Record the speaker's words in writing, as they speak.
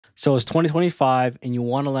So it's 2025 and you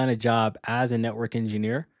want to land a job as a network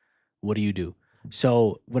engineer. What do you do?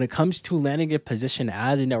 So when it comes to landing a position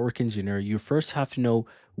as a network engineer, you first have to know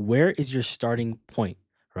where is your starting point,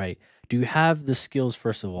 right? Do you have the skills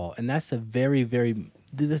first of all? And that's a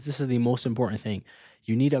this is the most important thing.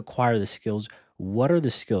 You need to acquire the skills. What are the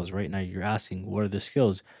skills? Right now you're asking, what are the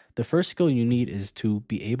skills? The first skill you need is to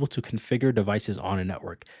be able to configure devices on a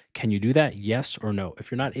network. Can you do that? Yes or no? If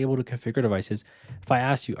you're not able to configure devices, if I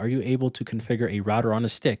ask you, are you able to configure a router on a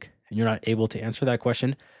stick? And you're not able to answer that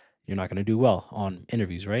question, you're not going to do well on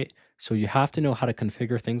interviews, right? So you have to know how to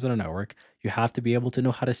configure things on a network. You have to be able to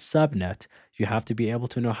know how to subnet. You have to be able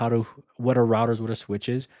to know what are routers, what are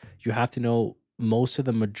switches. You have to know most of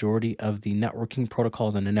the majority of the networking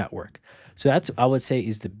protocols on the network. So that's, I would say,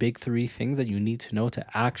 is the big three things that you need to know to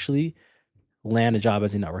actually land a job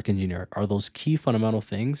as a network engineer are those key fundamental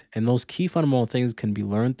things. And those key fundamental things can be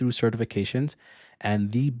learned through certifications.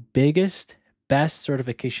 And the biggest, best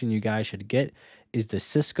certification you guys should get is the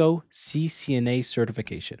Cisco CCNA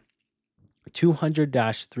certification, 200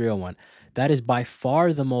 301. That is by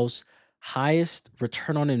far the most highest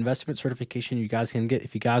return on investment certification you guys can get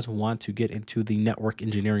if you guys want to get into the network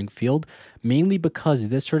engineering field, mainly because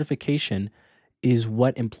this certification is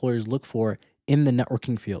what employers look for in the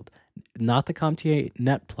networking field. Not the CompTIA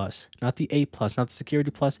Net Plus, not the A Plus, not the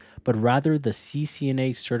Security Plus, but rather the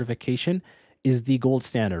CCNA certification is the gold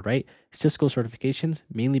standard, right? Cisco certifications,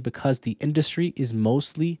 mainly because the industry is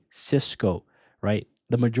mostly Cisco, right?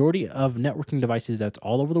 The majority of networking devices that's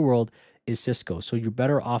all over the world is Cisco. So you're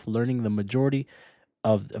better off learning the majority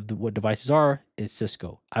what devices are, it's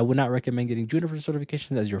Cisco. I would not recommend getting Juniper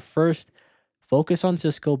certifications as your first. Focus on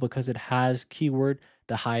Cisco because it has keyword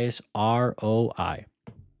the highest ROI.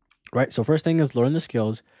 Right. So first thing is learn the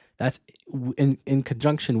skills. That's in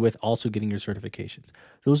conjunction with also getting your certifications.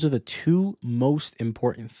 Those are the two most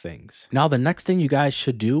important things. Now, the next thing you guys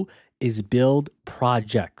should do is build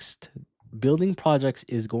projects. Building projects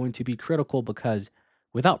is going to be critical because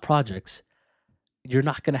without projects, you're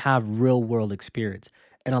not going to have real world experience.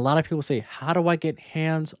 And a lot of people say, how do I get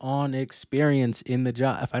hands on experience in the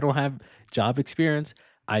job? If I don't have job experience,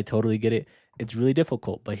 I totally get it. It's really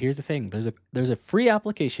difficult. But here's the thing there's a free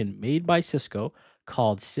application made by Cisco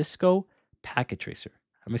called Cisco Packet Tracer.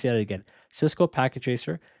 Let me say that again, Cisco Packet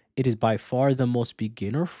Tracer. It is by far the most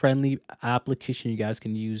beginner friendly application you guys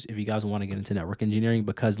can use if you guys want to get into network engineering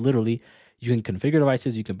because literally you can configure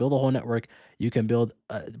devices, you can build a whole network, you can build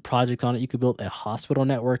a project on it. You could build a hospital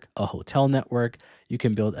network, a hotel network. You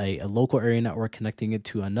can build a local area network connecting it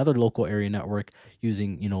to another local area network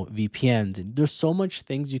using, VPNs. And there's so much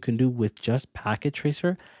things you can do with just Packet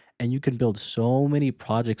Tracer. And you can build so many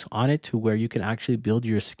projects on it to where you can actually build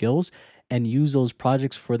your skills and use those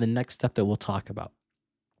projects for the next step that we'll talk about.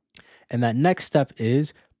 And that next step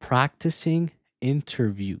is practicing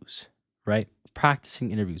interviews, right?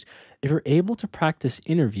 Practicing interviews. If you're able to practice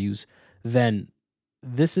interviews, then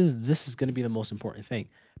this is going to be the most important thing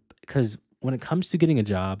because when it comes to getting a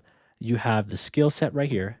job, you have the skill set right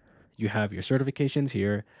here, you have your certifications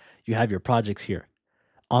here, you have your projects here.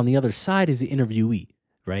 On the other side is the interviewee,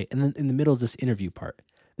 right? And then in the middle is this interview part.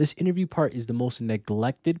 This interview part is the most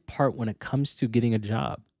neglected part when it comes to getting a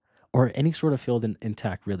job or any sort of field in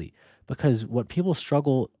tech, really. Because what people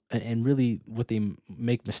struggle and really what they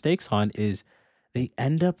make mistakes on is they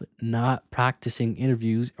end up not practicing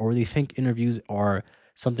interviews or they think interviews are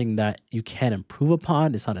something that you can improve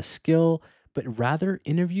upon. It's not a skill, but rather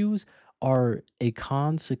interviews are a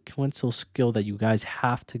consequential skill that you guys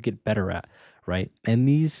have to get better at, right?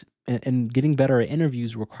 And getting better at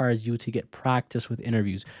interviews requires you to get practice with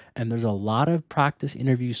interviews. And there's a lot of practice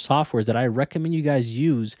interview softwares that I recommend you guys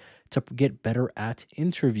use to get better at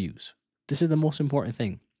interviews. This is the most important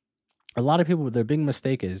thing. A lot of people, their big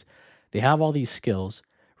mistake is they have all these skills,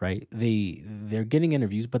 right? They're getting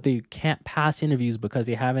interviews, but they can't pass interviews because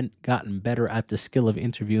they haven't gotten better at the skill of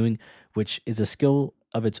interviewing, which is a skill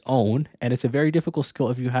of its own, and it's a very difficult skill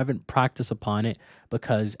if you haven't practiced upon it.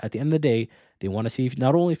 Because at the end of the day, they want to see if,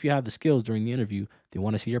 not only if you have the skills during the interview, they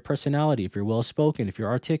want to see your personality, if you're well spoken, if you're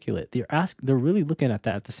articulate. They're really looking at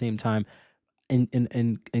that at the same time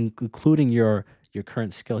in including your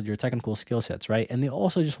current skills, your technical skill sets, right? And they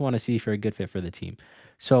also just want to see if you're a good fit for the team.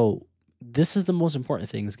 So this is the most important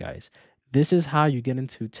things, guys. This is how you get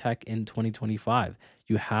into tech in 2025.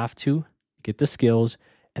 You have to get the skills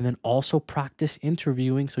and then also practice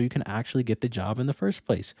interviewing so you can actually get the job in the first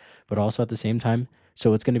place. But also at the same time,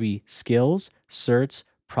 so it's going to be skills, certs,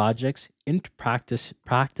 projects,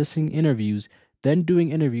 practicing interviews, then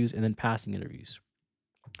doing interviews and then passing interviews.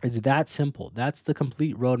 It's that simple. That's the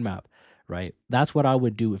complete roadmap, right? That's what I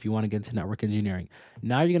would do if you want to get into network engineering.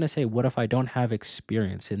 Now you're going to say, what if I don't have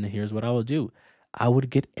experience? And here's what I would do. I would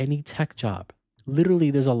get any tech job. Literally,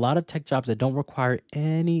 there's a lot of tech jobs that don't require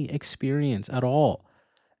any experience at all,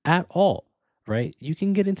 right? You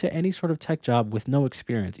can get into any sort of tech job with no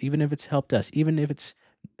experience, even if it's help desk, even if it's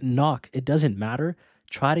knock, it doesn't matter.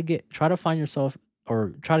 Try to find yourself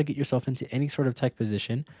or try to get yourself into any sort of tech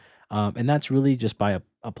position. And that's really just by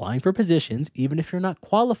applying for positions, even if you're not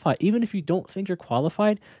qualified, even if you don't think you're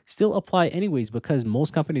qualified, still apply anyways, because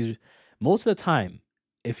most companies, most of the time,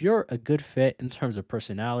 if you're a good fit in terms of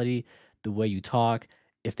personality, the way you talk,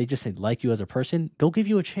 if they just like you as a person, they'll give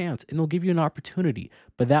you a chance and they'll give you an opportunity.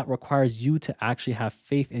 But that requires you to actually have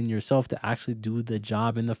faith in yourself to actually do the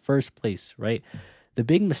job in the first place, right? The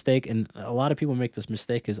big mistake, and a lot of people make this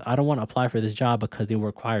mistake, is I don't want to apply for this job because they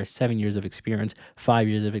require 7 years of experience, 5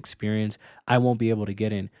 years of experience. I won't be able to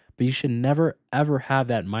get in. But you should never, ever have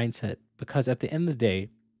that mindset, because at the end of the day,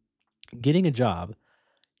 getting a job,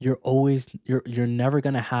 you're never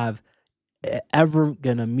going to have ever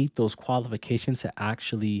going to meet those qualifications to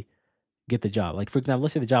actually get the job. Like, for example,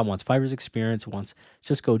 let's say the job wants 5 years experience, wants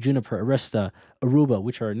Cisco, Juniper, Arista, Aruba,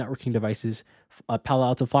 which are networking devices, Palo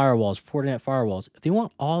Alto firewalls, Fortinet firewalls. If they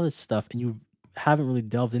want all this stuff and you haven't really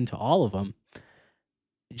delved into all of them,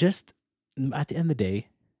 just at the end of the day,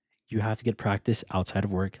 you have to get practice outside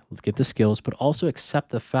of work, get the skills, but also accept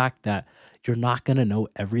the fact that you're not going to know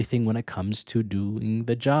everything when it comes to doing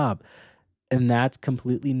the job. And that's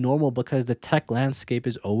completely normal because the tech landscape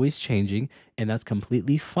is always changing, and that's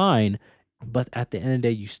completely fine. But at the end of the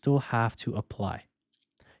day, you still have to apply.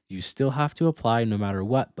 You still have to apply no matter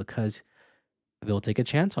what, because they'll take a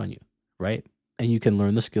chance on you, right? And you can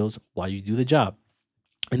learn the skills while you do the job.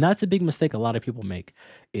 And that's a big mistake a lot of people make,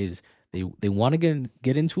 is they want to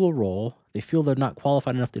get into a role, they feel they're not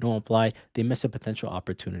qualified enough, they don't apply, they miss a potential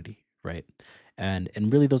opportunity, right? And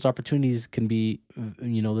really those opportunities can be,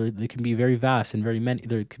 they can be very vast and very many,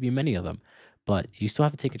 there could be many of them, but you still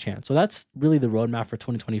have to take a chance. So that's really the roadmap for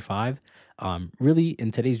 2025. Really,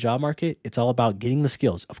 in today's job market, it's all about getting the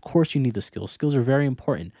skills. Of course, you need the skills. Skills are very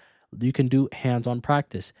important. You can do hands-on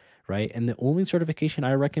practice, right? And the only certification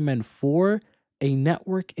I recommend for a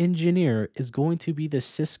network engineer is going to be the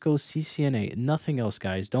Cisco CCNA. Nothing else,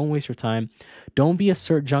 guys. Don't waste your time. Don't be a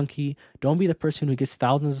cert junkie. Don't be the person who gets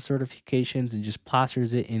thousands of certifications and just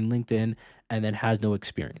plasters it in LinkedIn and then has no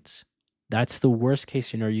experience. That's the worst case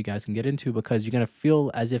scenario you guys can get into, because you're going to feel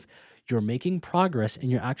as if you're making progress and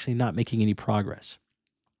you're actually not making any progress.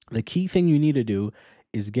 The key thing you need to do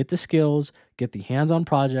is get the skills, get the hands-on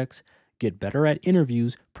projects, get better at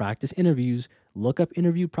interviews, practice interviews, look up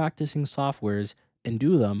interview practicing softwares and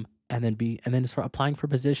do them, and then start applying for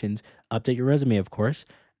positions. Update your resume, of course,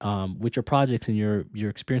 with your projects and your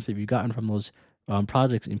experience that you've gotten from those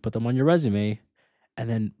projects, and put them on your resume, and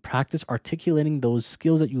then practice articulating those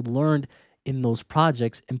skills that you learned in those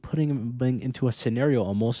projects and putting them into a scenario,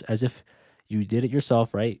 almost as if you did it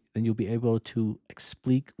yourself, right? Then you'll be able to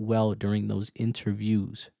speak well during those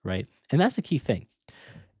interviews, right? And that's the key thing,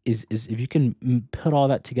 is if you can put all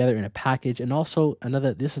that together in a package. And also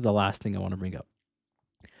this is the last thing I want to bring up.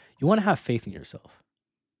 You want to have faith in yourself.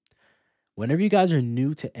 Whenever you guys are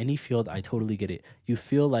new to any field, I totally get it. You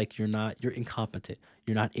feel like you're incompetent.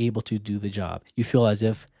 You're not able to do the job. You feel as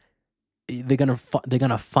if they're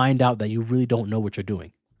gonna find out that you really don't know what you're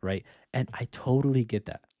doing, right? And I totally get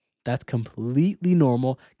that. That's completely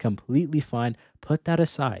normal, completely fine. Put that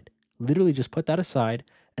aside. Literally just put that aside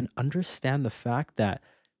and understand the fact that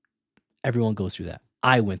everyone goes through that.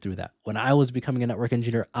 I went through that. When I was becoming a network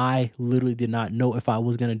engineer, I literally did not know if I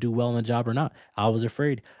was going to do well in the job or not. I was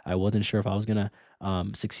afraid. I wasn't sure if I was going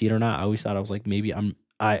to succeed or not. I always thought, I was like, maybe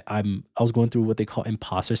I was going through what they call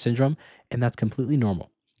imposter syndrome, and that's completely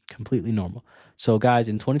normal. Completely normal. So guys,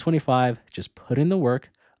 in 2025, just put in the work,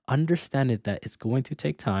 understand it that it's going to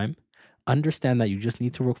take time. Understand that you just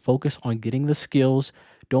need to focus on getting the skills.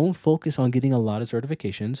 Don't focus on getting a lot of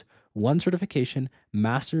certifications. One certification,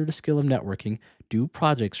 master the skill of networking, do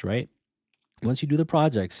projects, right? Once you do the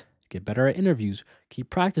projects, get better at interviews, keep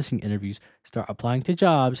practicing interviews, start applying to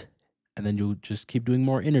jobs, and then you'll just keep doing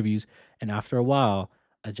more interviews. And after a while,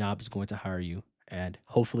 a job is going to hire you. And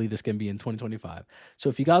hopefully this can be in 2025. So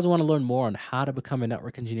if you guys want to learn more on how to become a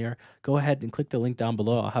network engineer, go ahead and click the link down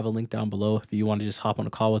below. I'll have a link down below if you want to just hop on a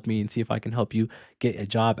call with me and see if I can help you get a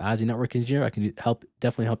job as a network engineer. I can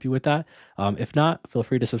definitely help you with that. If not, feel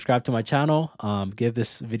free to subscribe to my channel. Give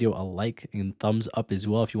this video a like and thumbs up as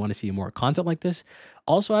well if you want to see more content like this.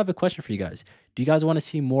 Also, I have a question for you guys. Do you guys want to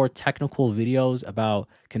see more technical videos about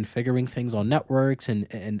configuring things on networks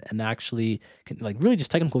and actually like really just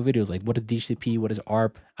technical videos like what is DHCP, what is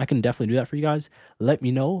ARP? I can definitely do that for you guys. Let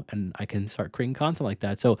me know and I can start creating content like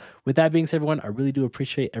that. So with that being said, everyone, I really do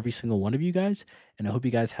appreciate every single one of you guys, and I hope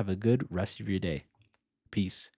you guys have a good rest of your day. Peace.